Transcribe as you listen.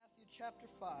chapter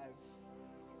 5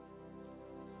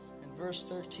 and verse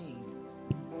 13.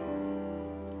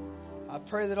 I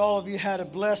pray that all of you had a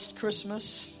blessed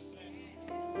Christmas,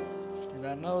 and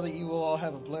I know that you will all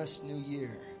have a blessed new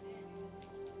year.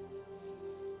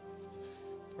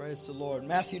 Praise the Lord.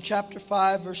 Matthew chapter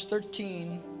 5, verse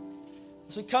 13.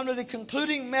 As we come to the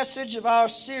concluding message of our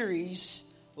series,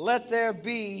 Let There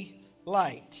Be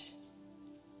Light.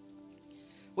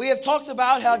 We have talked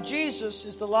about how Jesus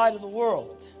is the light of the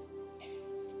world.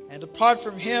 And apart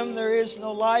from Him, there is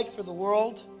no light for the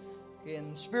world.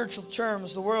 In spiritual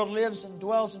terms, the world lives and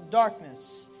dwells in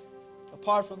darkness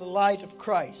apart from the light of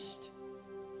Christ.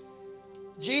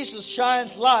 Jesus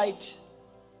shines light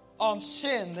on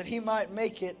sin that He might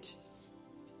make it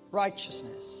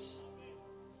righteousness.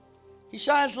 He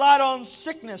shines light on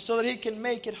sickness so that He can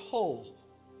make it whole.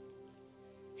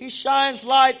 He shines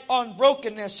light on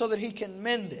brokenness so that He can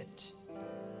mend it.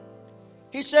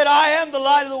 He said, I am the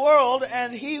light of the world,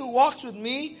 and he who walks with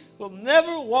me will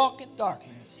never walk in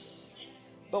darkness,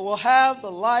 but will have the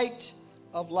light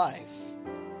of life.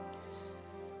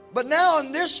 But now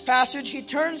in this passage, he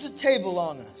turns the table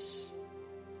on us.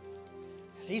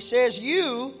 He says,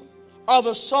 you are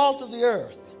the salt of the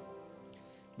earth.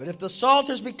 But if the salt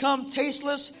has become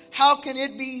tasteless, how can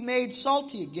it be made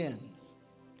salty again?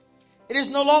 It is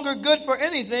no longer good for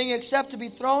anything except to be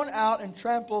thrown out and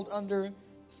trampled under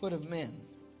the foot of men.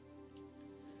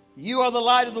 You are the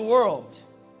light of the world.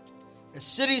 A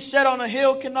city set on a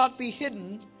hill cannot be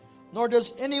hidden, nor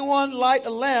does anyone light a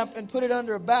lamp and put it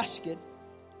under a basket,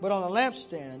 but on a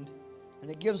lampstand, and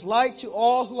it gives light to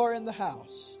all who are in the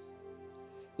house.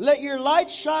 Let your light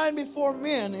shine before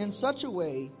men in such a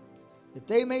way that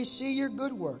they may see your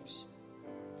good works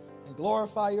and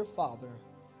glorify your Father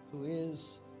who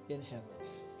is in heaven.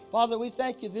 Father, we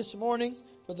thank you this morning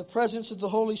for the presence of the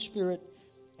Holy Spirit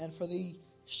and for the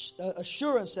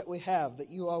assurance that we have that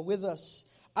you are with us.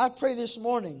 I pray this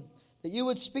morning that you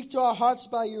would speak to our hearts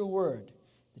by your word,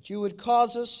 that you would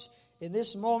cause us in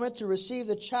this moment to receive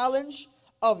the challenge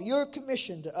of your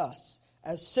commission to us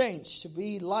as saints to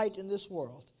be light in this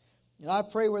world. And I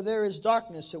pray where there is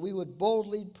darkness that we would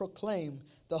boldly proclaim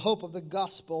the hope of the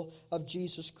gospel of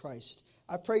Jesus Christ.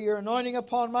 I pray your anointing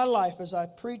upon my life as I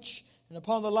preach and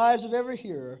upon the lives of every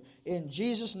hearer. In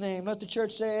Jesus' name, let the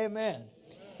church say amen. Amen.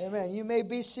 Amen. You may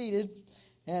be seated,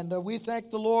 and we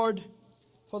thank the Lord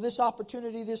for this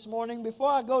opportunity this morning. Before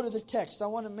I go to the text, I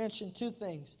want to mention two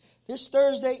things. This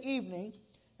Thursday evening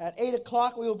at 8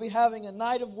 o'clock, we will be having a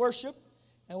night of worship,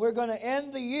 and we're going to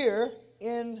end the year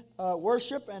in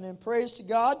worship and in praise to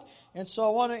God. And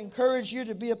so I want to encourage you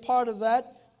to be a part of that.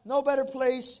 No better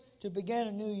place to begin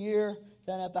a new year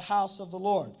than at the house of the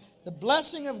Lord. The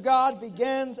blessing of God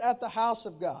begins at the house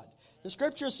of God. The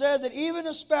scripture said that even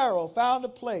a sparrow found a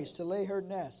place to lay her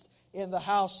nest in the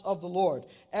house of the Lord.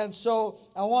 And so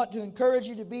I want to encourage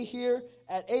you to be here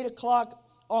at 8 o'clock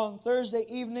on Thursday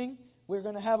evening. We're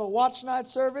going to have a watch night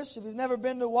service. If you've never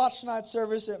been to a watch night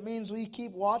service, it means we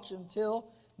keep watch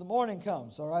until the morning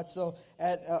comes. All right, so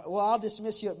I'll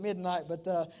dismiss you at midnight, but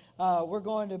we're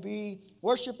going to be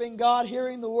worshiping God,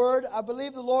 hearing the word. I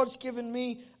believe the Lord's given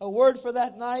me a word for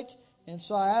that night, and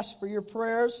so I ask for your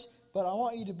prayers. But I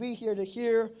want you to be here to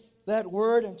hear that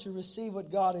word and to receive what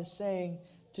God is saying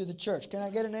to the church. Can I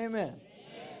get an amen? Amen.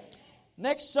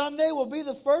 Next Sunday will be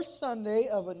the first Sunday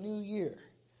of a new year.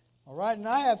 All right, and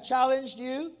I have challenged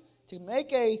you to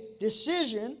make a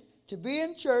decision to be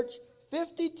in church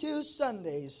 52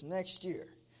 Sundays next year.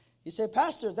 You say,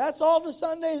 Pastor, that's all the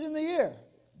Sundays in the year.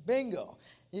 Bingo.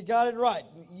 You got it right.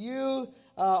 You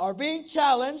are being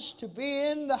challenged to be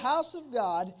in the house of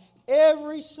God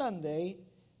every Sunday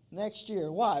next year.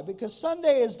 Why? Because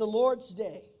Sunday is the Lord's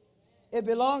day. It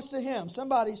belongs to Him.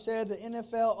 Somebody said the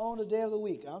NFL owned a day of the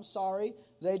week. I'm sorry,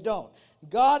 they don't.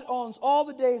 God owns all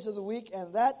the days of the week,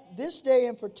 and this day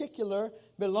in particular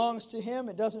belongs to Him.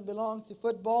 It doesn't belong to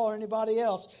football or anybody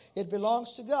else. It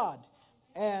belongs to God.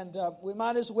 And we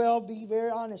might as well be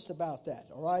very honest about that,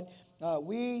 all right?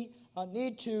 We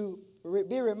need to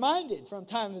be reminded from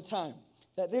time to time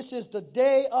that this is the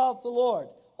day of the Lord.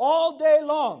 All day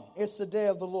long, it's the day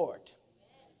of the Lord.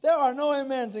 There are no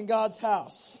amens in God's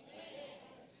house.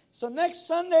 So next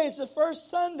Sunday is the first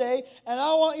Sunday, and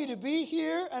I want you to be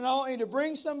here, and I want you to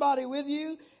bring somebody with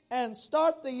you and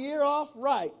start the year off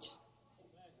right.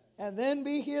 And then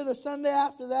be here the Sunday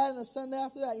after that and the Sunday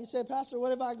after that. You say, Pastor,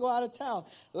 what if I go out of town?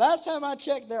 Last time I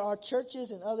checked, there are churches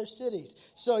in other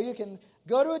cities. So you can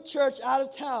go to a church out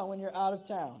of town when you're out of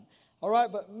town. All right,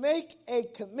 but make a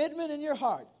commitment in your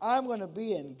heart. I'm going to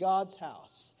be in God's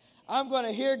house. I'm going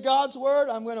to hear God's word.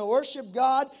 I'm going to worship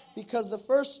God because the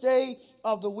first day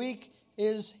of the week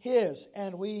is his,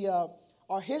 and we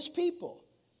are his people.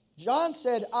 John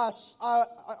said, I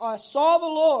saw the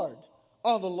Lord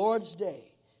on the Lord's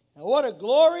day. And what a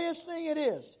glorious thing it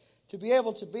is to be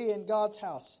able to be in God's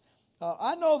house.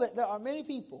 I know that there are many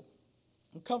people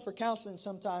who come for counseling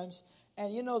sometimes,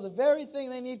 and you know the very thing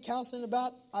they need counseling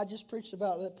about, I just preached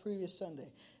about that previous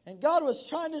Sunday. And God was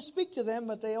trying to speak to them,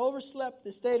 but they overslept,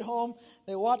 they stayed home,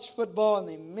 they watched football, and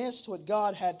they missed what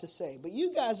God had to say. But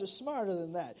you guys are smarter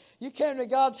than that. You came to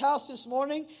God's house this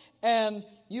morning, and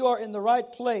you are in the right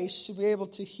place to be able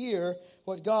to hear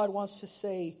what God wants to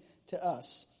say to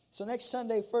us. So next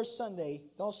Sunday, first Sunday,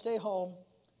 don't stay home.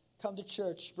 Come to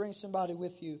church, bring somebody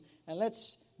with you, and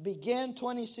let's begin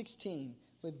 2016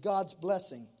 with God's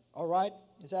blessing. All right?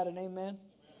 Is that an amen?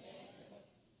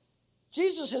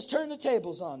 Jesus has turned the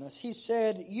tables on us. He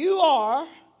said, you are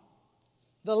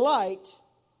the light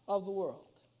of the world.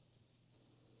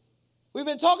 We've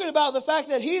been talking about the fact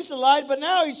that he's the light, but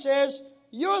now he says,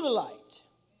 you're the light.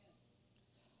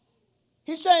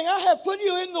 He's saying, I have put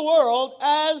you in the world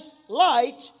as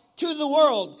light to the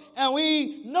world. And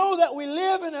we know that we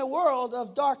live in a world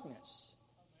of darkness.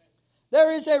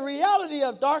 There is a reality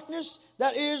of darkness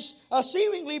that is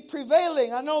seemingly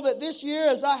prevailing. I know that this year,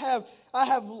 as I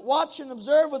have watched and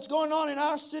observed what's going on in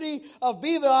our city of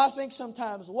Beeville, I think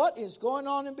sometimes, what is going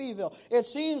on in Beeville? It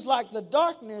seems like the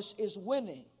darkness is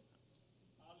winning.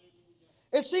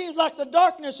 It seems like the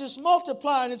darkness is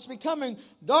multiplying. It's becoming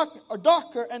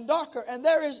darker and darker. And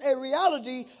there is a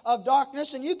reality of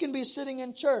darkness, and you can be sitting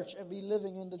in church and be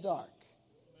living in the dark.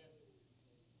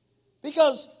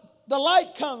 Because the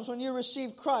light comes when you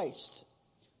receive Christ.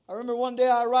 I remember one day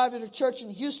I arrived at a church in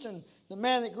Houston. The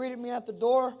man that greeted me at the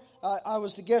door, I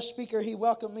was the guest speaker. He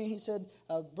welcomed me. He said,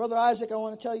 Brother Isaac, I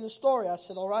want to tell you a story. I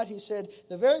said, all right. He said,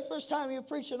 the very first time you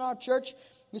preached in our church,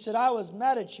 he said, I was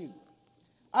mad at you.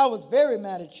 I was very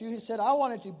mad at you. He said, I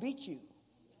wanted to beat you.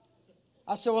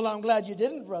 I said, well, I'm glad you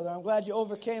didn't, brother. I'm glad you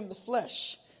overcame the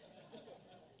flesh.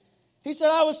 He said,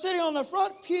 I was sitting on the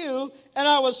front pew, and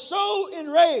I was so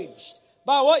enraged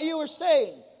by what you were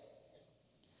saying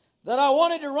that I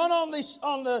wanted to run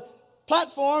on the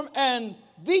platform and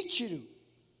beat you.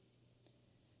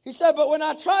 He said, but when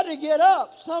I tried to get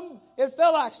up, it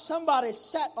felt like somebody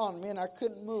sat on me and I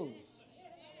couldn't move.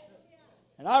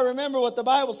 And I remember what the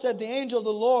Bible said, the angel of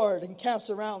the Lord encamps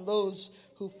around those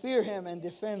who fear him and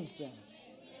defends them.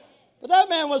 But that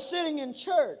man was sitting in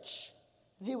church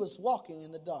and he was walking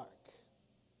in the dark.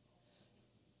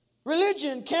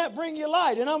 Religion can't bring you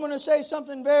light. And I'm going to say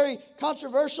something very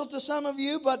controversial to some of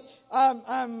you, but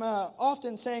I'm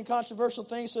often saying controversial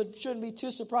things, so it shouldn't be too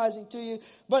surprising to you.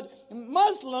 But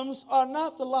Muslims are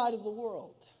not the light of the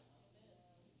world.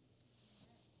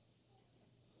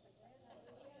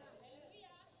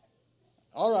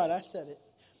 All right, I said it.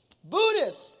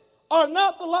 Buddhists are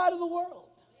not the light of the world.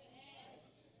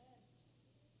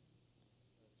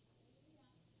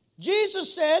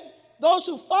 Jesus said those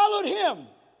who followed him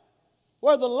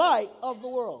were the light of the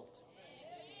world.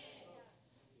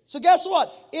 So guess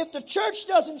what? If the church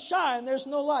doesn't shine, there's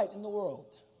no light in the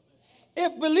world.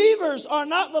 If believers are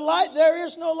not the light, there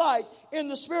is no light in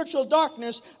the spiritual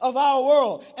darkness of our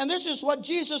world. And this is what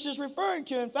Jesus is referring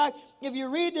to. In fact, if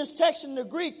you read this text in the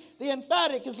Greek, the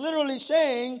emphatic is literally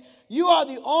saying, you are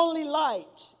the only light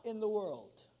in the world.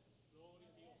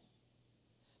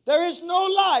 There is no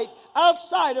light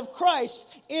outside of Christ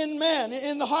in man,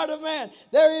 in the heart of man.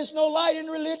 There is no light in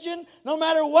religion, no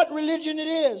matter what religion it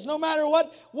is, no matter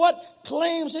what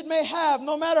claims it may have,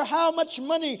 no matter how much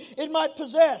money it might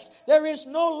possess. There is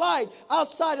no light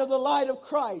outside of the light of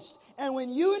Christ. And when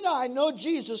you and I know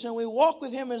Jesus and we walk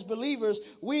with him as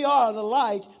believers, we are the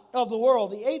light of the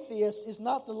world. The atheist is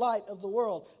not the light of the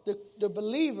world. The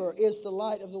believer is the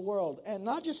light of the world. And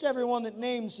not just everyone that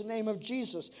names the name of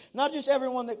Jesus, not just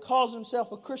everyone that calls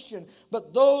himself a Christian,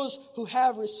 but those who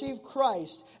have received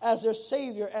Christ as their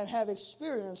Savior and have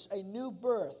experienced a new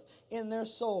birth in their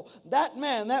soul. That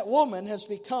man, that woman has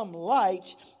become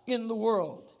light in the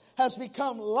world, has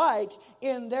become light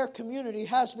in their community,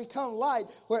 has become light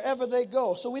wherever they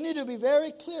go. So we need to be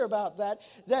very clear about that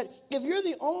if you're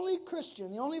the only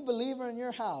Christian, the only believer in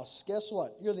your house, guess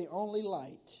what? You're the only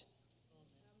light.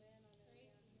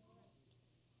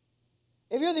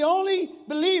 If you're the only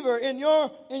believer in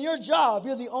your job,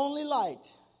 you're the only light.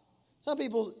 Some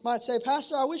people might say,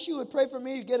 Pastor, I wish you would pray for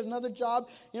me to get another job.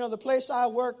 You know, the place I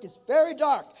work is very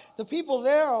dark. The people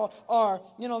there are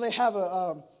they have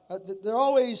they're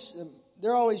always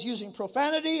they're always using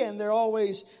profanity, and they're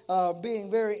always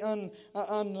being very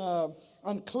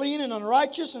unclean and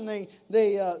unrighteous, and they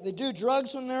do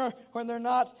drugs when they're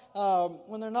not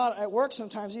at work.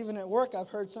 Sometimes even at work, I've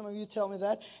heard some of you tell me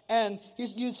that. And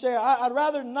you'd say, I'd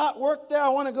rather not work there. I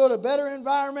want to go to a better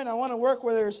environment. I want to work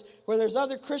where there's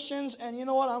other Christians. And you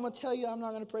know what? I'm going to tell you, I'm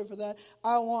not going to pray for that.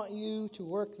 I want you to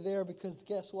work there, because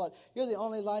guess what? You're the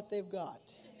only light they've got.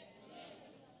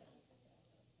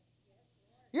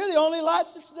 You're the only light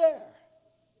that's there.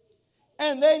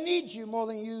 And they need you more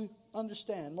than you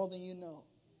understand, more than you know.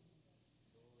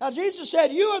 Now, Jesus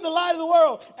said, you are the light of the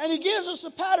world. And he gives us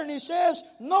a pattern. He says,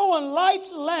 no one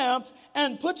lights a lamp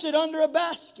and puts it under a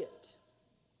basket.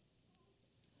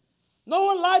 No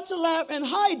one lights a lamp and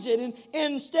hides it. And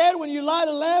instead, when you light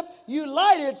a lamp, you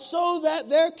light it so that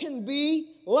there can be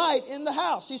light in the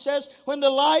house. He says, when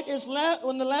the lamp is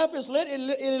lit,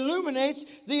 it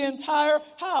illuminates the entire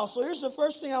house. So here's the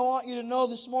first thing I want you to know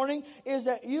this morning, is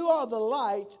that you are the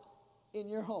light in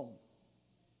your home.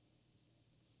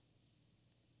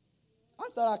 I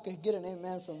thought I could get an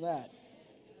amen from that.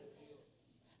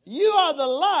 You are the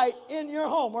light in your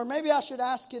home. Or maybe I should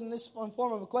ask it in this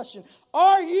form of a question.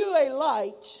 Are you a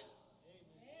light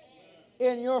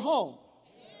in your home?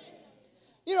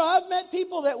 You know, I've met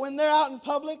people that when they're out in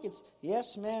public, it's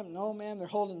yes, ma'am, no, ma'am. They're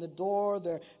holding the door.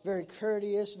 They're very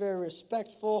courteous, very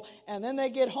respectful. And then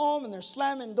they get home and they're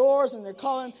slamming doors and they're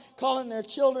calling their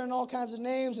children all kinds of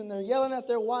names, and they're yelling at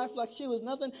their wife like she was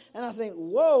nothing. And I think,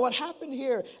 whoa, what happened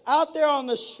here? Out there on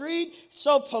the street,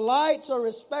 so polite, so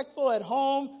respectful. At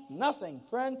home, nothing,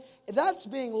 friend. That's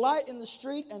being light in the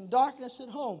street and darkness at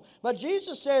home. But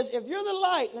Jesus says, if you're the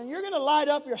light, then you're going to light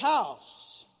up your house.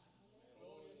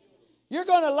 You're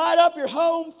going to light up your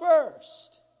home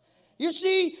first. You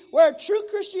see, where true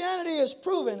Christianity is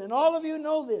proven, and all of you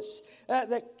know this,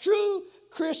 that true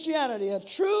Christianity, a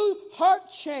true heart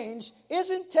change,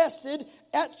 isn't tested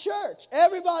at church.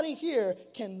 Everybody here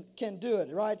can do it,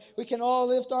 right? We can all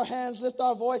lift our hands, lift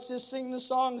our voices, sing the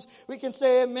songs. We can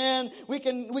say amen. We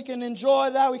can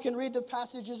enjoy that. We can read the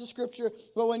passages of Scripture.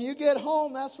 But when you get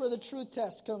home, that's where the true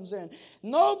test comes in.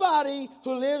 Nobody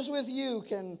who lives with you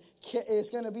is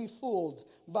going to be fooled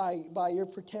by your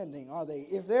pretending, are they?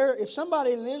 If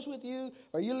somebody lives with you,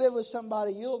 or you live with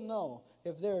somebody, you'll know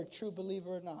if they're a true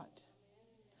believer or not.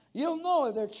 You'll know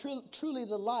if they're truly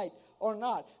the light or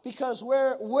not. Because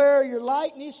where your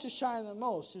light needs to shine the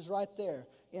most is right there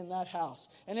in that house.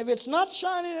 And if it's not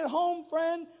shining at home,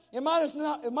 friend, it might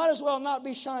as well not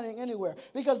be shining anywhere.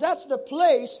 Because that's the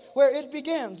place where it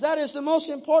begins. That is the most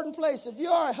important place. If you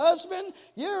are a husband,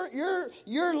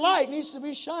 your light needs to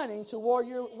be shining toward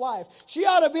your wife. She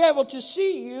ought to be able to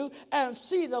see you and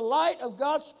see the light of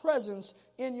God's presence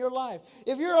in your life.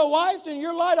 If you're a wife, then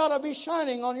your light ought to be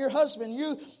shining on your husband.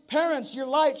 You parents, your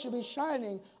light should be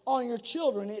shining on your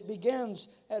children. It begins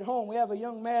at home. We have a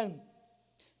young man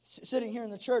sitting here in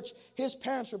the church. His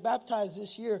parents were baptized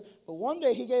this year, but one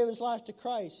day he gave his life to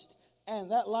Christ,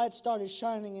 and that light started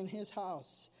shining in his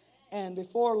house. And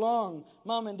before long,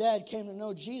 Mom and Dad came to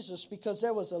know Jesus because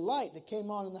there was a light that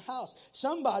came on in the house.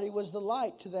 Somebody was the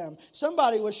light to them.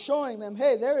 Somebody was showing them,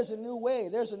 hey, there is a new way.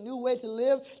 There's a new way to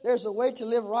live. There's a way to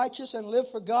live righteous and live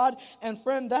for God. And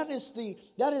friend, that is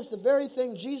the very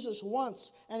thing Jesus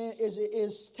wants and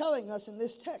is telling us in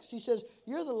this text. He says,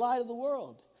 you're the light of the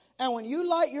world. And when you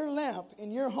light your lamp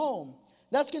in your home,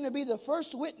 that's going to be the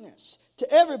first witness to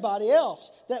everybody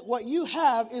else that what you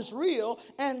have is real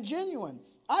and genuine.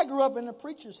 I grew up in a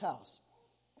preacher's house.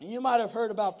 And you might have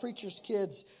heard about preachers'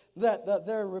 kids that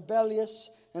they're rebellious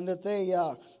and that they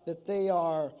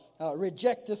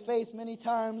reject the faith many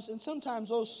times. And sometimes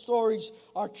those stories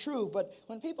are true. But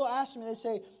when people ask me, they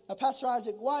say, Pastor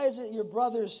Isaac, why is it your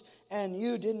brothers and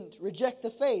you didn't reject the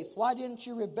faith? Why didn't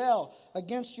you rebel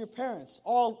against your parents?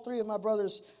 All three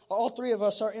of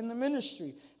us are in the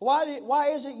ministry.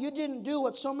 Why is it you didn't do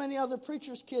what so many other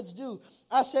preachers' kids do?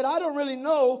 I said, I don't really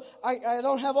know. I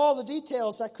don't have all the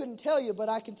details. I couldn't tell you, but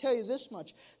I can tell you this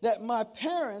much, that my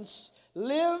parents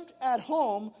lived at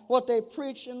home what they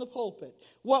preached in the pulpit.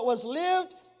 What was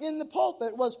lived in the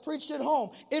pulpit was preached at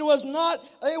home. It was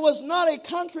not a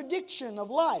contradiction of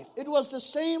life. It was the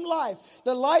same life.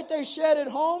 The light they shed at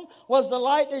home was the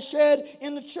light they shed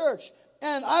in the church.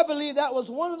 And I believe that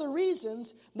was one of the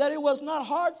reasons that it was not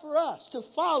hard for us to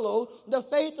follow the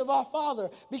faith of our father,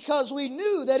 because we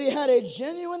knew that he had a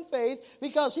genuine faith,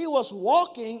 because he was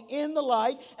walking in the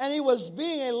light and he was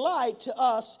being a light to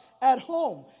us at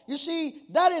home. You see,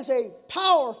 that is a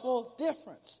powerful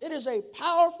difference. It is a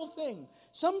powerful thing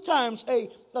Sometimes a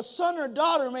son or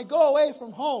daughter may go away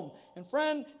from home. And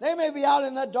friend, they may be out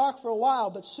in that dark for a while,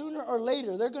 but sooner or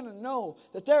later they're going to know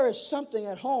that there is something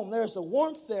at home. There is a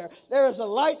warmth there. There is a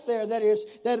light there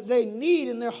that they need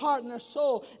in their heart and their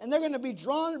soul. And they're going to be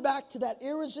drawn back to that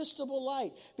irresistible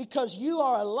light because you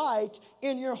are a light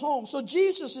in your home. So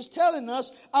Jesus is telling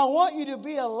us, I want you to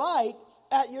be a light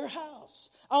at your house.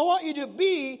 I want you to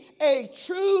be a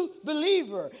true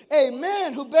believer, a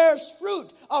man who bears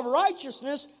fruit of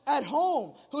righteousness at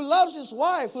home, who loves his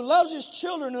wife, who loves his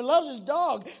children, who loves his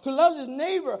dog, who loves his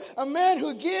neighbor, a man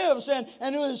who gives and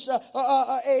who is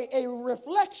a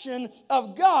reflection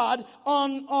of God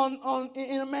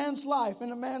in a man's life,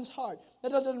 in a man's heart.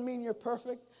 That doesn't mean you're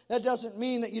perfect. That doesn't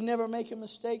mean that you never make a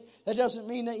mistake. That doesn't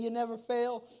mean that you never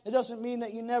fail. It doesn't mean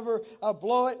that you never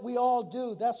blow it. We all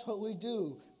do. That's what we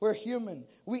do. We're human.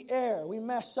 We err. We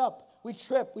mess up. We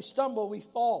trip. We stumble. We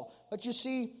fall. But you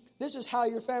see, this is how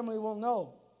your family will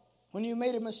know. When you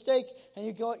made a mistake and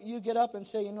you get up and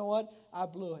say, you know what? I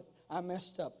blew it. I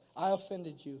messed up. I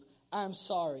offended you. I'm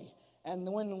sorry. And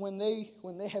when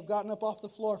they have gotten up off the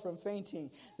floor from fainting,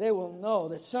 they will know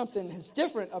that something is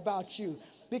different about you.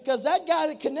 Because that guy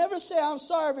that could never say I'm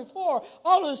sorry before,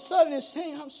 all of a sudden is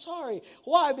saying I'm sorry.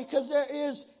 Why? Because there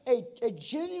is a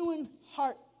genuine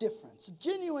heart difference, a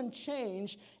genuine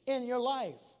change in your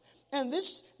life. And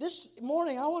this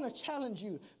morning I want to challenge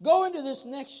you. Go into this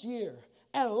next year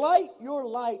and light your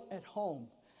light at home.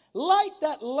 Light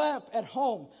that lamp at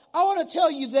home. I want to tell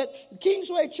you that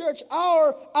Kingsway Church,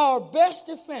 our best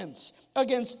defense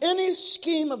against any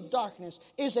scheme of darkness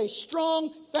is a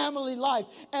strong family life.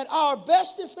 And our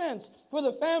best defense for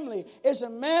the family is a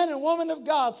man and woman of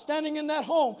God standing in that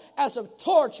home as a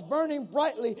torch burning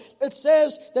brightly. It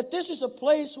says that this is a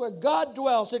place where God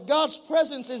dwells, that God's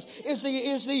presence is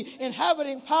the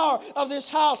inhabiting power of this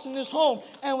house and this home.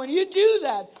 And when you do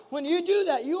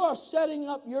that, you are setting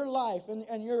up your life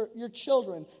and your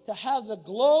children to have the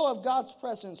glow of God's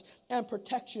presence and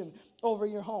protection over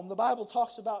your home. The Bible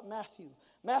talks about Matthew.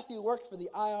 Matthew worked for the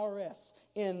IRS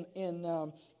in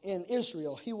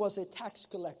Israel. He was a tax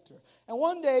collector. And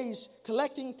one day he's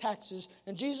collecting taxes,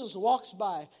 and Jesus walks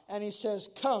by and he says,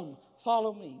 "Come,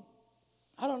 follow me."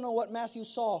 I don't know what Matthew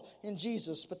saw in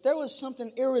Jesus, but there was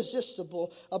something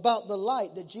irresistible about the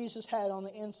light that Jesus had on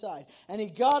the inside. And he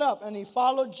got up and he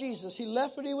followed Jesus. He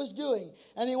left what he was doing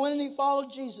and he went and he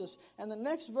followed Jesus. And the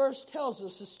next verse tells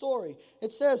us the story.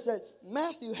 It says that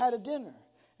Matthew had a dinner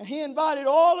and he invited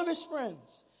all of his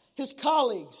friends, his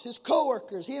colleagues, his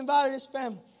co-workers. He invited his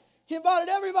family. He invited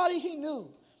everybody he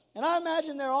knew. And I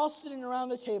imagine they're all sitting around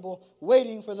the table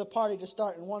waiting for the party to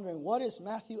start and wondering, what is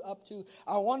Matthew up to?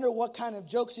 I wonder what kind of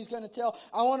jokes he's going to tell.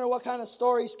 I wonder what kind of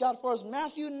story he's got for us.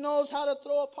 Matthew knows how to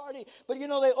throw a party. But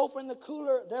they opened the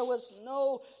cooler. There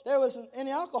wasn't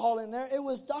any alcohol in there. It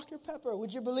was Dr. Pepper.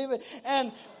 Would you believe it?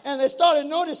 And they started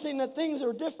noticing that things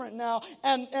are different now.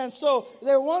 And so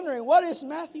they're wondering, what is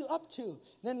Matthew up to?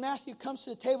 Then Matthew comes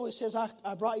to the table. He says,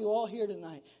 I brought you all here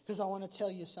tonight because I want to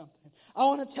tell you something. I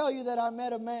want to tell you that I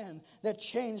met a man that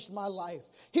changed my life.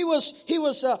 He was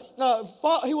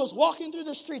walking through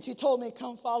the streets. He told me,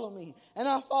 "Come follow me." And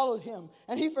I followed him.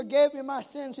 And he forgave me my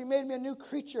sins. He made me a new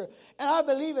creature. And I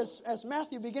believe as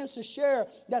Matthew begins to share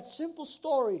that simple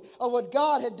story of what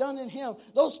God had done in him,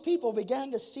 those people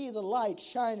began to see the light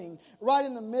shining right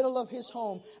in the middle of his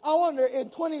home. I wonder,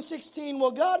 in 2016,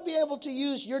 will God be able to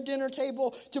use your dinner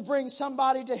table to bring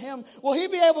somebody to him? Will he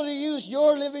be able to use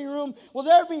your living room? Will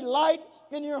there be light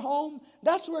in your home?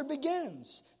 That's where it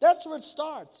begins. That's where it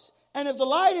starts. And if the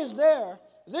light is there,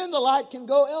 then the light can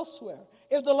go elsewhere.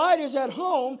 If the light is at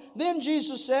home, then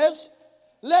Jesus says,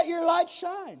 let your light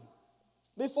shine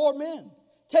before men.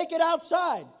 Take it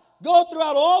outside. Go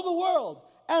throughout all the world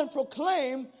and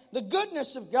proclaim the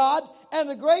goodness of God and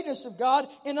the greatness of God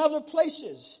in other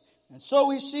places. And so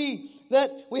we see that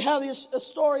we have a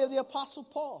story of the Apostle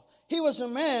Paul. He was a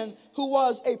man who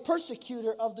was a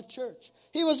persecutor of the church.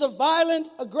 He was a violent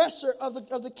aggressor of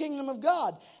the kingdom of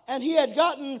God. And he had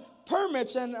gotten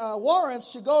permits and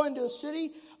warrants to go into the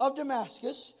city of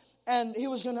Damascus, and he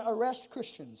was going to arrest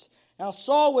Christians. Now,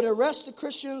 Saul would arrest the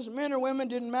Christians, men or women,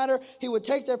 didn't matter. He would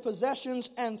take their possessions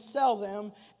and sell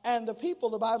them. And the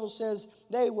people, the Bible says,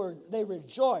 they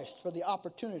rejoiced for the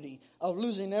opportunity of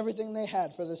losing everything they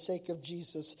had for the sake of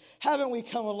Jesus. Haven't we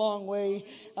come a long way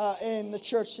in the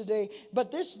church today?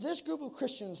 But this group of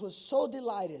Christians was so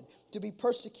delighted to be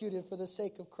persecuted for the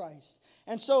sake of Christ.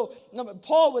 And so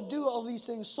Paul would do all these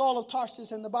things, Saul of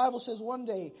Tarsus, and the Bible says one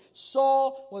day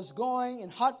Saul was going in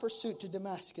hot pursuit to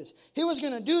Damascus. He was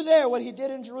going to do there what he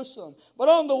did in Jerusalem. But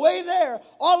on the way there,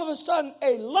 all of a sudden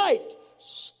a light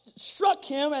struck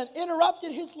him and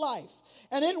interrupted his life.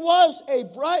 And it was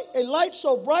a light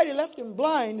so bright it left him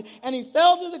blind, and he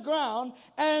fell to the ground,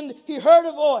 and he heard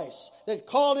a voice that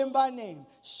called him by name,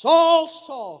 Saul,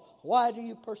 Saul, why do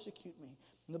you persecute me?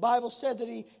 And the Bible said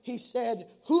that he said,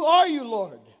 who are you,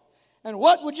 Lord? And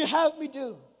what would you have me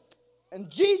do? And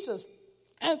Jesus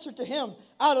answered to him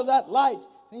out of that light,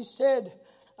 and he said,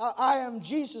 I am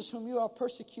Jesus whom you are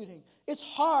persecuting. It's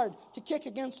hard to kick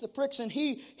against the pricks, and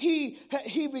he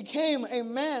became a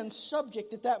man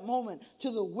subject at that moment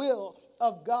to the will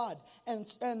of God. And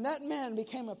that man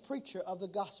became a preacher of the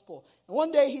gospel. And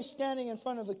one day he's standing in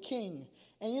front of a king.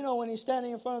 And you know, when he's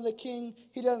standing in front of the king,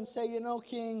 he doesn't say,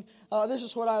 king, this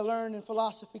is what I learned in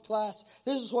philosophy class.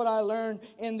 This is what I learned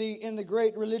in the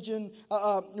great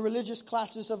religious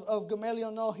classes of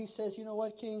Gamaliel. No, he says, you know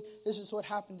what, king, this is what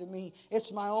happened to me.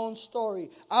 It's my own story.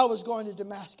 I was going to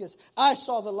Damascus. I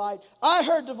saw the light. I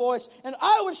heard the voice, and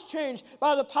I was changed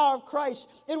by the power of Christ.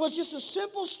 It was just a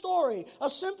simple story, a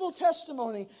simple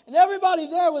testimony. And everybody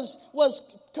there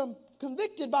was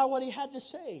convicted by what he had to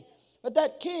say. But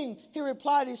that king, he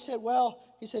replied, he said,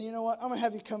 you know what, I'm going to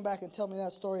have you come back and tell me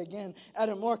that story again at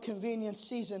a more convenient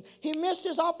season. He missed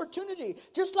his opportunity,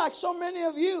 just like so many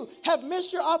of you have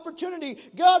missed your opportunity.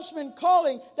 God's been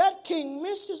calling. That king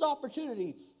missed his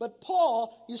opportunity. But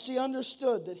Paul, you see,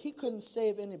 understood that he couldn't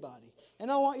save anybody.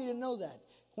 And I want you to know that.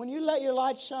 When you let your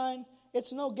light shine,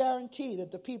 it's no guarantee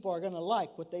that the people are going to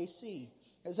like what they see.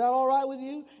 Is that all right with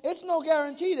you? It's no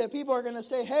guarantee that people are going to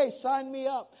say, hey, sign me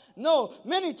up. No,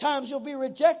 many times you'll be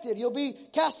rejected. You'll be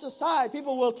cast aside.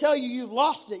 People will tell you you've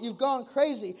lost it. You've gone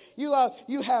crazy. You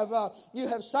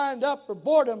have signed up for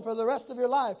boredom for the rest of your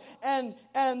life. And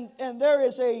there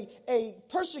is a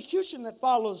persecution that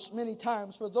follows many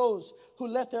times for those who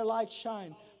let their light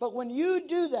shine. But when you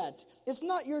do that, it's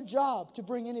not your job to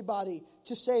bring anybody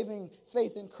to saving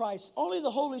faith in Christ. Only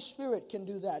the Holy Spirit can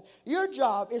do that. Your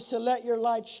job is to let your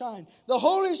light shine. The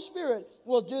Holy Spirit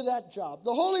will do that job.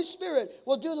 The Holy Spirit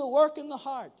will do the work in the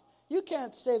heart. You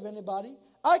can't save anybody.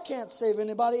 I can't save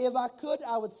anybody. If I could,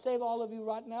 I would save all of you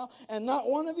right now, and not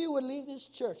one of you would leave this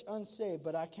church unsaved,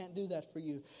 but I can't do that for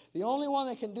you. The only one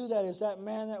that can do that is that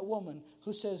man, that woman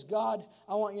who says, God,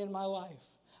 I want you in my life.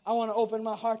 I want to open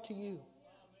my heart to you.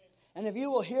 And if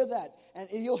you will hear that, and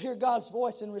you'll hear God's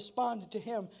voice and respond to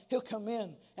him, he'll come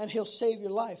in and he'll save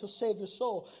your life. He'll save your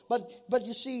soul. But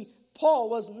you see, Paul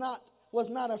was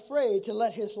not afraid to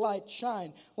let his light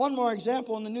shine. One more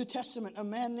example in the New Testament, a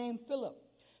man named Philip.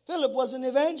 Philip was an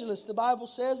evangelist, the Bible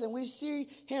says, and we see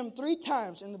him 3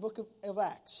 times in the book of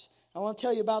Acts. I want to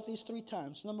tell you about these 3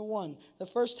 times. Number 1, the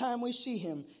first time we see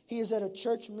him, he is at a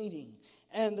church meeting.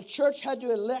 And the church had to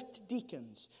elect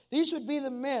deacons. These would be the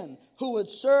men who would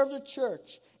serve the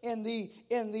church in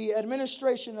the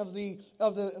administration of the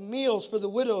meals for the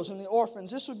widows and the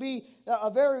orphans. This would be a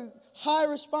very high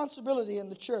responsibility in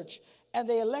the church. And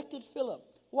they elected Philip.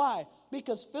 Why?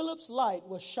 Because Philip's light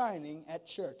was shining at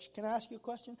church. Can I ask you a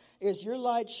question? Is your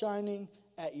light shining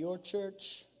at your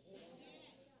church?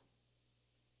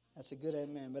 That's a good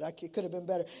amen, but it could have been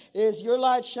better. Is your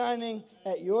light shining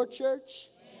at your church?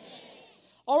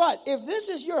 All right, if this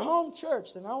is your home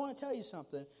church, then I want to tell you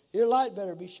something. Your light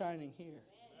better be shining here.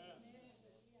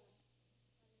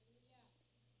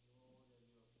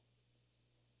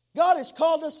 God has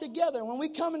called us together. When we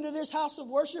come into this house of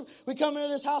worship, we come into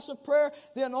this house of prayer,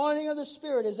 the anointing of the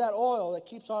Spirit is that oil that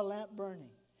keeps our lamp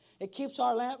burning. It keeps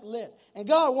our lamp lit. And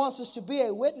God wants us to be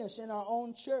a witness in our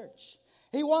own church.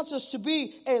 He wants us to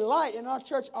be a light in our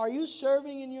church. Are you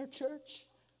serving in your church?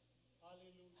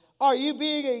 Are you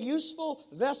being a useful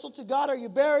vessel to God? Are you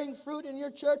bearing fruit in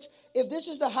your church? If this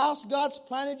is the house God's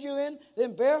planted you in,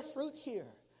 then bear fruit here.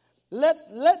 Let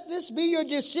this be your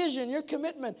decision, your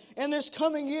commitment in this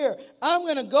coming year. I'm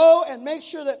going to go and make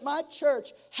sure that my church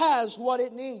has what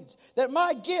it needs. That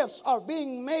my gifts are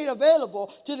being made available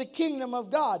to the kingdom of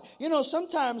God. You know,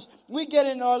 sometimes we get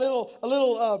in our little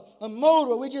mode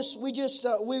where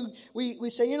we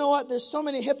say, you know what? There's so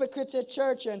many hypocrites at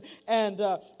church, and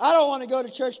I don't want to go to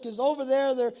church because over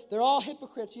there they're all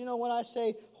hypocrites. You know what I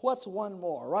say? What's one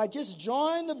more, right? Just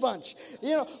join the bunch. You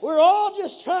know, we're all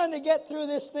just trying to get through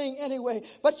this thing anyway.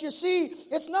 But you see,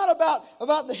 it's not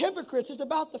about the hypocrites. It's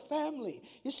about the family.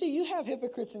 You see, you have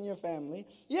hypocrites in your family.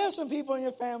 You have some people in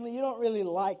your family you don't really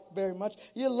like very much.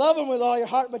 You love them with all your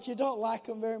heart, but you don't like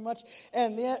them very much.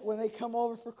 And yet, when they come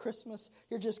over for Christmas,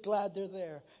 you're just glad they're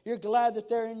there. You're glad that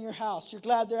they're in your house. You're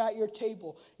glad they're at your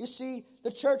table. You see,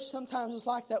 the church sometimes is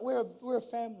like that. We're a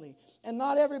family. And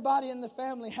not everybody in the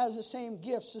family has the same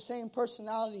gifts, the same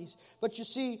personalities. But you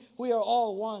see, we are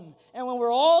all one. And when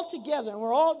we're all together and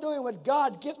we're all doing what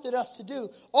God gifted us to do,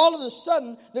 all of a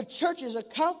sudden the church is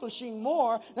accomplishing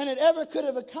more than it ever could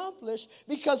have accomplished,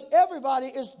 because everybody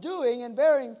is doing and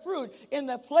bearing fruit in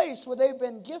the place where they've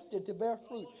been gifted to bear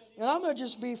fruit. And I'm going to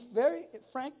just be very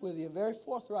frank with you, very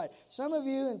forthright. Some of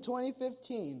you in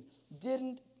 2015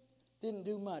 didn't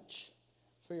do much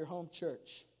for your home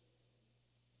church.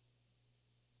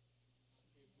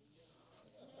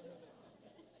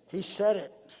 He said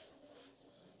it.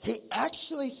 He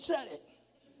actually said it.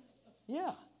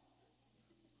 Yeah.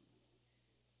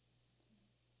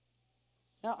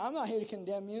 Now, I'm not here to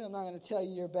condemn you. I'm not going to tell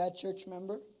you you're a bad church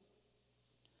member.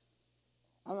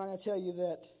 I'm not going to tell you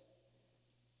that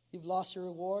you've lost your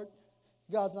reward.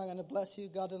 God's not going to bless you.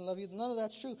 God doesn't love you. None of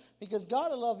that's true. Because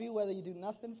God will love you whether you do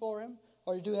nothing for Him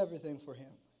or you do everything for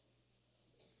Him.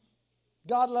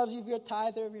 God loves you if you're a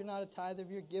tither, if you're not a tither, if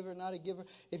you're a giver, not a giver.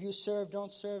 If you serve,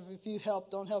 don't serve. If you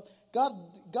help, don't help.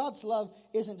 God's love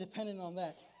isn't dependent on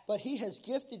that. But He has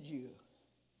gifted you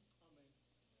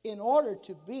in order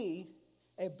to be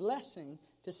a blessing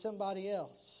to somebody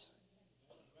else.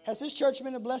 Has this church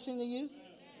been a blessing to you?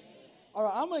 All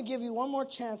right, I'm going to give you one more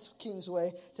chance,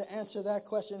 Kingsway, to answer that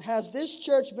question. Has this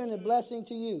church been a blessing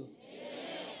to you? Yes.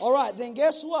 All right, then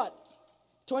guess what?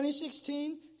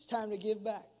 2016, it's time to give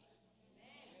back.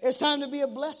 It's time to be a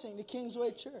blessing to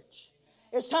Kingsway Church.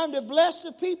 It's time to bless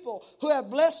the people who have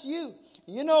blessed you.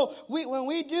 You know, when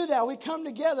we do that, we come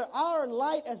together. Our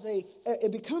light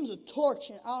it becomes a torch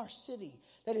in our city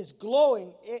that is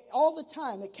glowing all the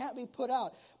time. It can't be put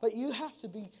out. But you have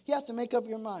to make up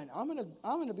your mind. I'm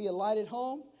going to be a light at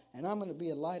home, and I'm going to be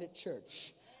a light at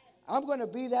church. I'm going to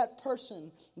be that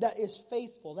person that is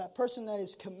faithful, that person that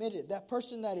is committed, that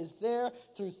person that is there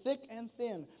through thick and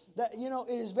thin. That, you know,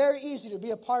 it is very easy to be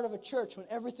a part of a church when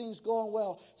everything's going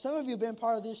well. Some of you have been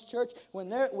part of this church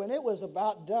when it was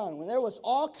about done, when there was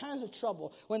all kinds of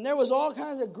trouble, when there was all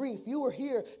kinds of grief. You were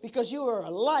here because you were a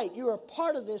light. You were a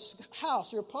part of this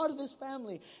house. You're a part of this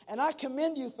family. And I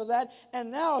commend you for that.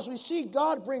 And now as we see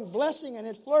God bring blessing and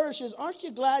it flourishes, aren't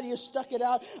you glad you stuck it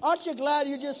out? Aren't you glad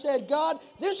you just said, God,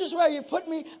 this is where you put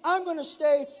me. I'm going to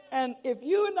stay. And if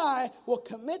you and I will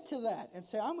commit to that and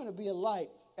say, I'm going to be a light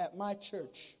at my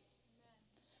church,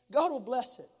 God will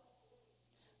bless it.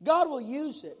 God will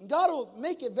use it. God will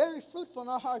make it very fruitful in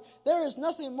our heart. There is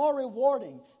nothing more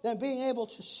rewarding than being able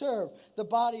to serve the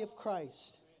body of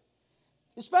Christ.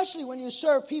 Especially when you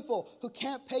serve people who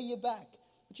can't pay you back.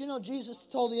 But you know, Jesus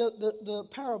told the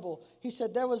parable. He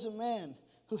said there was a man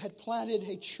who had planted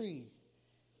a tree.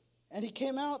 And he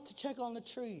came out to check on the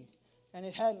tree. And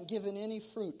it hadn't given any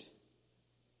fruit.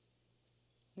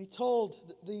 And he told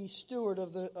the steward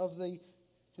of the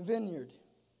vineyard.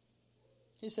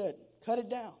 He said, cut it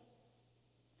down.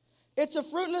 It's a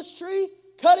fruitless tree.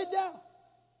 Cut it down.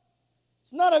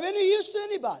 It's not of any use to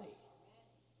anybody.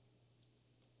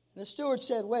 And the steward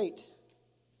said, wait.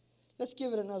 Let's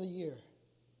give it another year.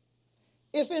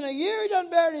 If in a year it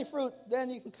doesn't bear any fruit, then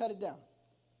you can cut it down.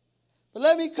 But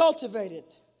let me cultivate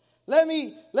it. Let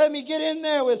me get in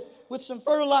there with some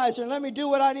fertilizer and let me do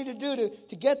what I need to do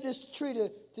to get this tree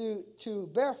to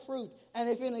bear fruit. And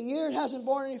if in a year it hasn't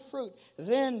borne any fruit,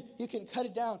 then you can cut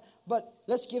it down. But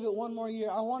let's give it one more year.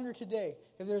 I wonder today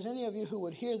if there's any of you who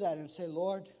would hear that and say,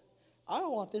 Lord, I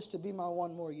don't want this to be my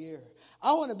one more year.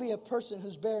 I want to be a person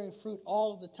who's bearing fruit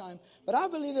all of the time. But I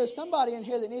believe there's somebody in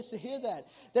here that needs to hear that.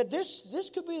 That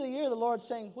this could be the year the Lord's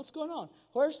saying, what's going on?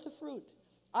 Where's the fruit?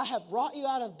 I have brought you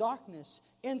out of darkness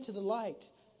into the light.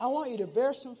 I want you to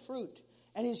bear some fruit.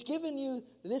 And He's given you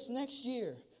this next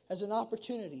year as an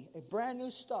opportunity, a brand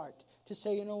new start, to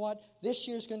say, you know what? This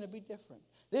year's going to be different.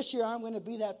 This year I'm going to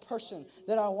be that person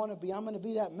that I want to be. I'm going to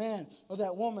be that man or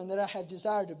that woman that I have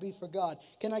desired to be for God.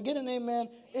 Can I get an amen?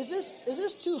 Is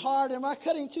this too hard? Am I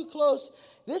cutting too close?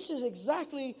 This is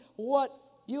exactly what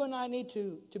you and I need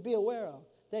to be aware of.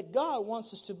 That God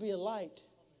wants us to be a light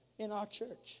in our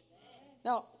church.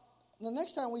 Now, the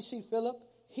next time we see Philip,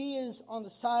 he is on the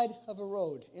side of a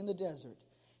road in the desert.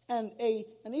 And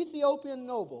an Ethiopian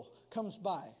noble comes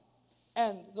by.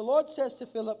 And the Lord says to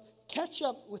Philip, catch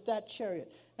up with that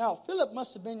chariot. Now, Philip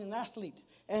must have been an athlete.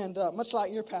 And much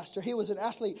like your pastor, he was an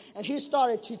athlete. And he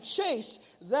started to chase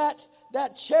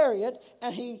that chariot.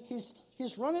 And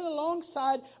he's running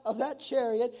alongside of that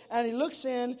chariot. And he looks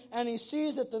in and he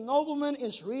sees that the nobleman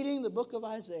is reading the book of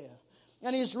Isaiah.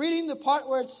 And he's reading the part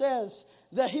where it says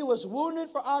that He was wounded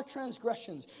for our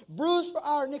transgressions, bruised for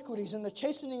our iniquities, and the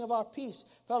chastening of our peace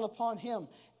fell upon Him.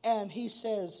 And he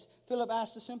says, Philip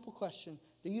asked a simple question.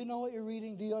 Do you know what you're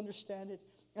reading? Do you understand it?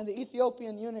 And the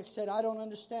Ethiopian eunuch said, I don't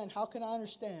understand. How can I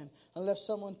understand unless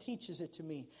someone teaches it to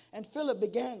me? And Philip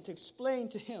began to explain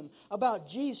to him about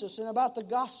Jesus and about the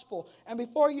gospel. And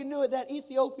before you knew it, that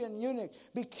Ethiopian eunuch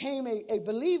became a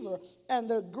believer. And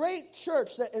the great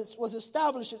church that was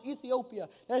established in Ethiopia,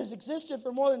 that has existed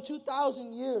for more than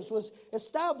 2,000 years, was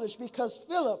established because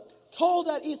Philip told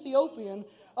that Ethiopian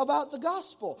about the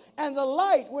gospel. And the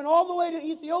light went all the way to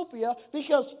Ethiopia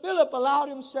because Philip allowed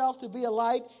himself to be a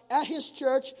light at his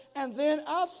church and then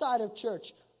outside of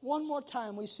church. One more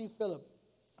time we see Philip.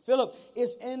 Philip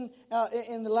is in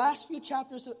the last few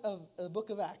chapters of the book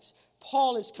of Acts.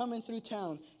 Paul is coming through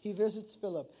town. He visits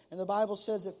Philip. And the Bible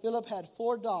says that Philip had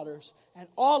 4 daughters, and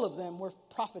all of them were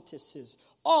prophetesses.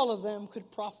 All of them could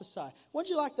prophesy. Wouldn't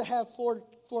you like to have four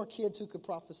kids who could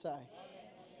prophesy?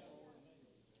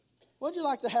 Would you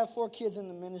like to have 4 kids in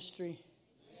the ministry?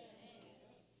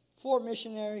 4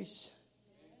 missionaries.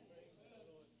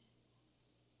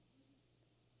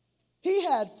 He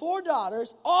had 4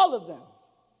 daughters. All of them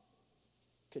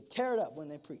could tear it up when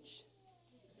they preached.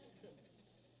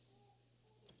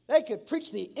 They could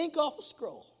preach the ink off a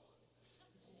scroll.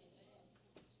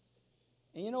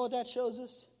 And you know what that shows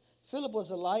us? Philip was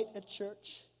a light at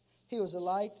church. He was a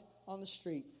light on the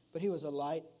street. But he was a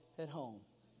light at home.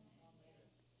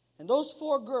 And those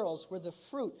 4 girls were the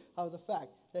fruit of the fact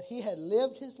that he had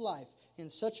lived his life in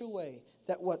such a way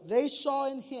that what they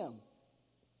saw in him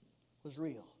was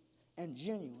real and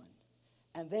genuine.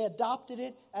 And they adopted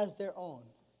it as their own.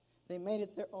 They made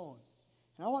it their own.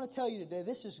 And I want to tell you today,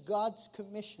 this is God's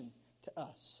commission to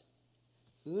us.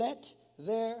 Let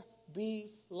there be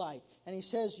light. And he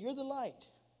says, you're the light.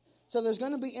 So there's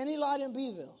going to be any light in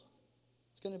Beeville.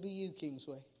 It's going to be you,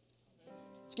 Kingsway.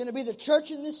 It's going to be the church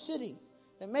in this city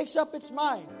that makes up its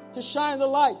mind to shine the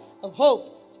light of hope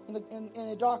in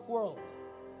a dark world.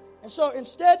 And so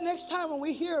instead, next time when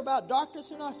we hear about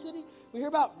darkness in our city, we hear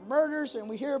about murders and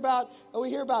we hear about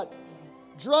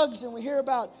drugs and we hear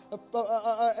about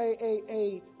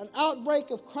an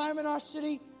outbreak of crime in our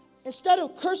city, instead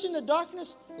of cursing the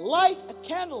darkness, light a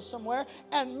candle somewhere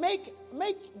and make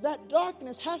that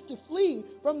darkness have to flee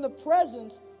from the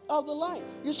presence of the light.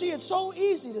 You see, it's so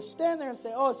easy to stand there and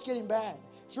say, oh, it's getting bad.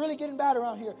 It's really getting bad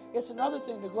around here. It's another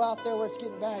thing to go out there where it's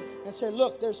getting bad and say,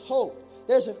 look, there's hope.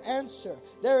 There's an answer.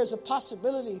 There is a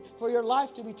possibility for your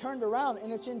life to be turned around,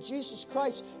 and it's in Jesus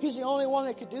Christ. He's the only one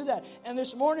that could do that. And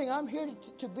this morning, I'm here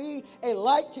to be a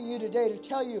light to you today, to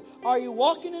tell you, are you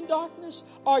walking in darkness?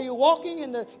 Are you walking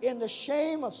in the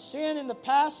shame of sin in the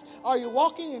past? Are you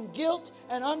walking in guilt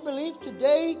and unbelief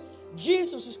today?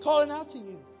 Jesus is calling out to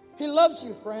you. He loves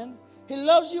you, friend. He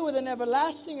loves you with an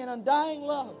everlasting and undying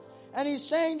love. And he's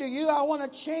saying to you, I want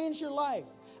to change your life.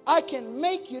 I can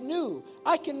make you new.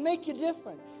 I can make you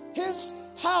different. His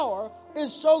power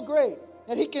is so great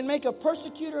that he can make a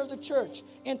persecutor of the church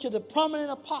into the prominent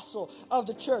apostle of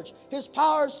the church. His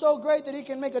power is so great that he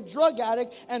can make a drug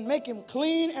addict and make him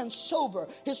clean and sober.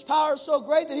 His power is so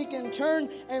great that he can turn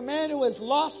a man who is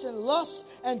lost in lust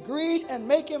and greed and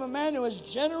make him a man who is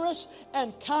generous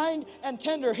and kind and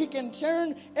tender. He can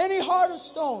turn any heart of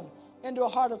stone into a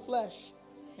heart of flesh.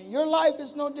 And your life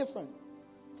is no different.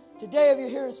 Today, if you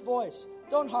hear his voice,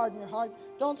 don't harden your heart.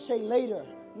 Don't say later,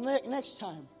 next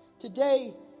time.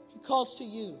 Today, he calls to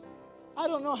you. I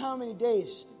don't know how many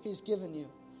days he's given you.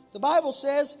 The Bible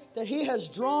says that he has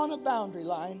drawn a boundary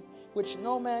line which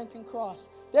no man can cross.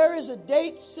 There is a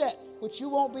date set which you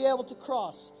won't be able to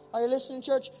cross. Are you listening,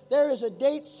 church? There is a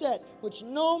date set which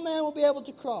no man will be able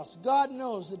to cross. God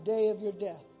knows the day of your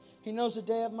death. He knows the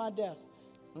day of my death.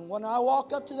 And when I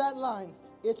walk up to that line,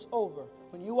 it's over.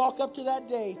 When you walk up to that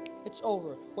day, it's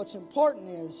over. What's important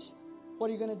is, what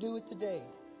are you going to do with today?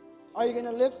 Are you going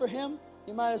to live for him?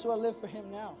 You might as well live for him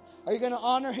now. Are you going to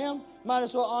honor him? Might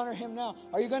as well honor him now.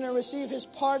 Are you going to receive his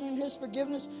pardon and his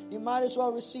forgiveness? You might as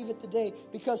well receive it today,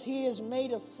 because he has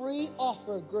made a free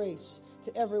offer of grace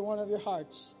to every one of your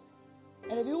hearts.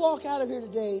 And if you walk out of here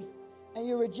today and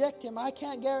you reject him, I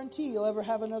can't guarantee you'll ever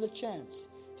have another chance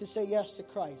to say yes to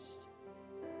Christ.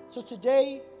 So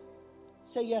today,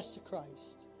 say yes to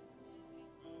Christ.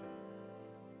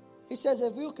 He says,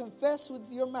 if you confess with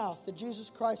your mouth that Jesus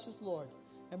Christ is Lord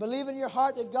and believe in your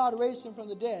heart that God raised him from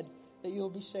the dead, that you'll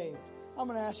be saved. I'm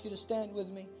going to ask you to stand with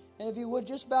me. And if you would,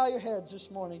 just bow your heads this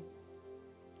morning.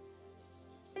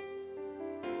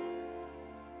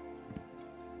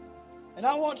 And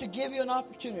I want to give you an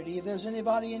opportunity, if there's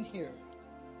anybody in here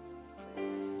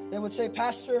that would say,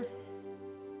 Pastor,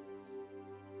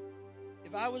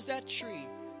 if I was that tree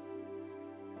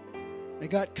that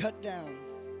got cut down,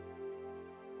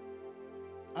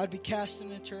 I'd be cast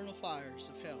in eternal fires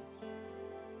of hell.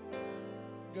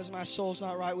 because my soul's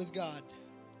not right with God.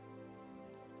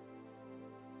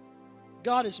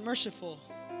 God is merciful.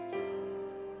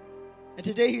 And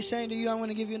today He's saying to you, I'm going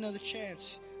to give you another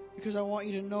chance because I want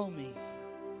you to know me,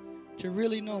 to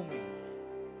really know me.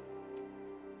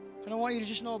 I don't want you to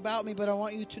just know about me, but I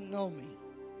want you to know me.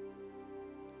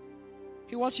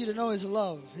 He wants you to know His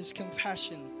love, His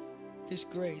compassion, His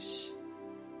grace,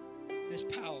 and His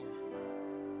power.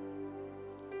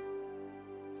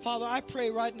 Father, I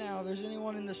pray right now, if there's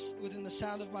anyone within the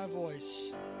sound of my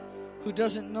voice who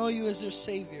doesn't know you as their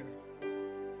Savior,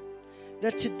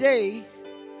 that today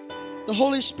the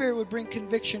Holy Spirit would bring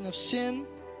conviction of sin,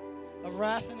 of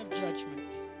wrath, and of judgment.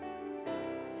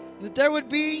 That there would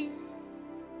be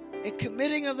a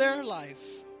committing of their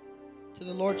life to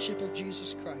the Lordship of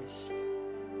Jesus Christ.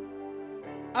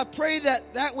 I pray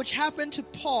that that which happened to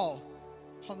Paul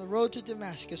on the road to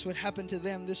Damascus would happen to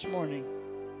them this morning.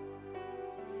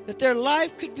 That their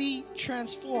life could be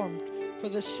transformed for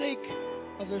the sake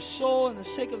of their soul and the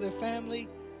sake of their family,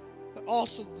 but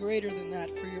also greater than that,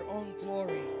 for your own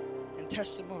glory and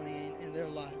testimony in their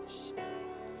lives.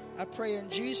 I pray in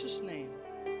Jesus' name.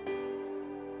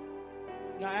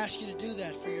 And I ask you to do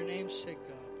that for your name's sake,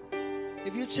 God.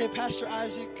 If you'd say, Pastor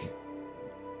Isaac,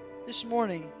 this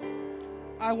morning,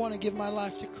 I want to give my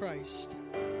life to Christ.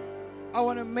 I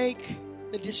want to make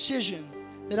the decision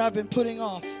that I've been putting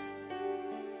off.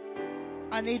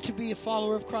 I need to be a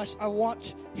follower of Christ. I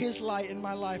want His light in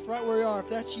my life. Right where you are, if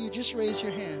that's you, just raise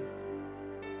your hand.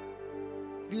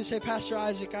 If you say, Pastor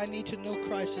Isaac, I need to know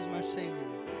Christ as my Savior.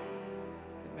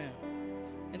 Amen.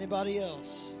 Anybody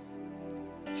else?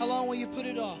 How long will you put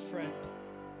it off, friend?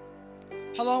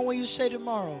 How long will you say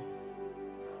tomorrow?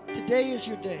 Today is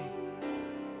your day.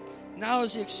 Now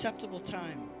is the acceptable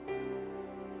time.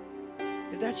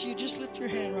 If that's you, just lift your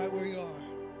hand right where you are.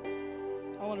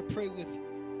 I want to pray with you.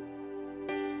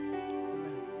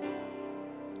 Amen.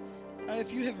 Now,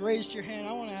 if you have raised your hand,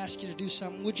 I want to ask you to do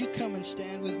something. Would you come and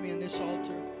stand with me in this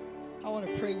altar? I want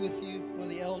to pray with you. One of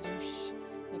the elders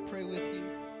will pray with you.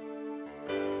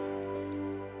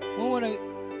 We want to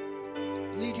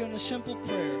lead you in a simple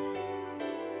prayer.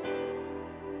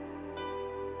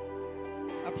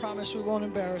 I promise we won't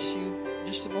embarrass you.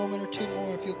 Just a moment or two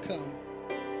more if you'll come.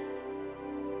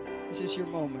 This is your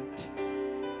moment.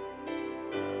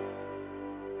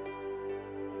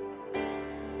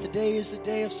 Today is the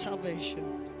day of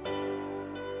salvation.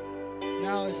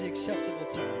 Now is the acceptable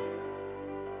time.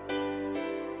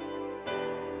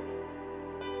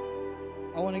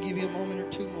 I want to give you a moment or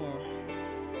two more.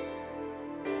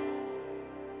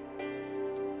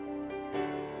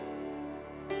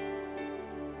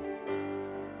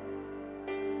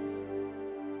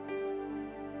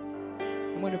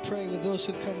 I'm going to pray with those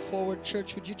who've come forward.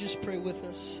 Church, would you just pray with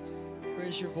us?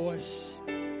 Raise your voice.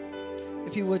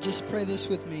 If you would, just pray this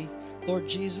with me. Lord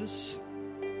Jesus,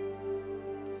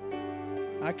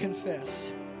 I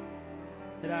confess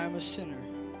that I am a sinner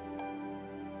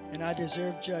and I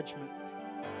deserve judgment.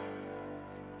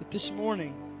 But this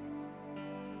morning,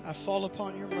 I fall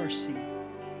upon your mercy.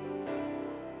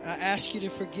 I ask you to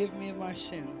forgive me of my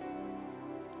sin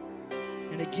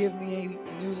and to give me a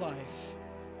new life.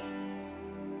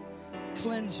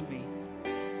 Cleanse me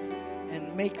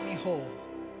and make me whole.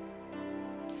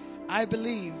 I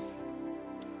believe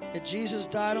that Jesus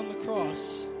died on the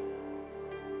cross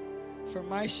for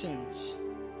my sins,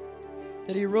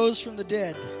 that He rose from the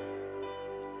dead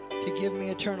to give me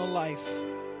eternal life.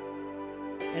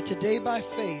 And today by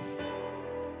faith,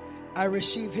 I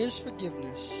receive His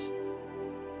forgiveness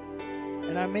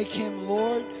and I make Him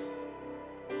Lord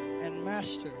and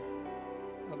Master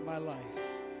of my life.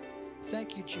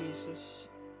 Thank you, Jesus,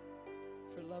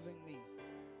 for loving me.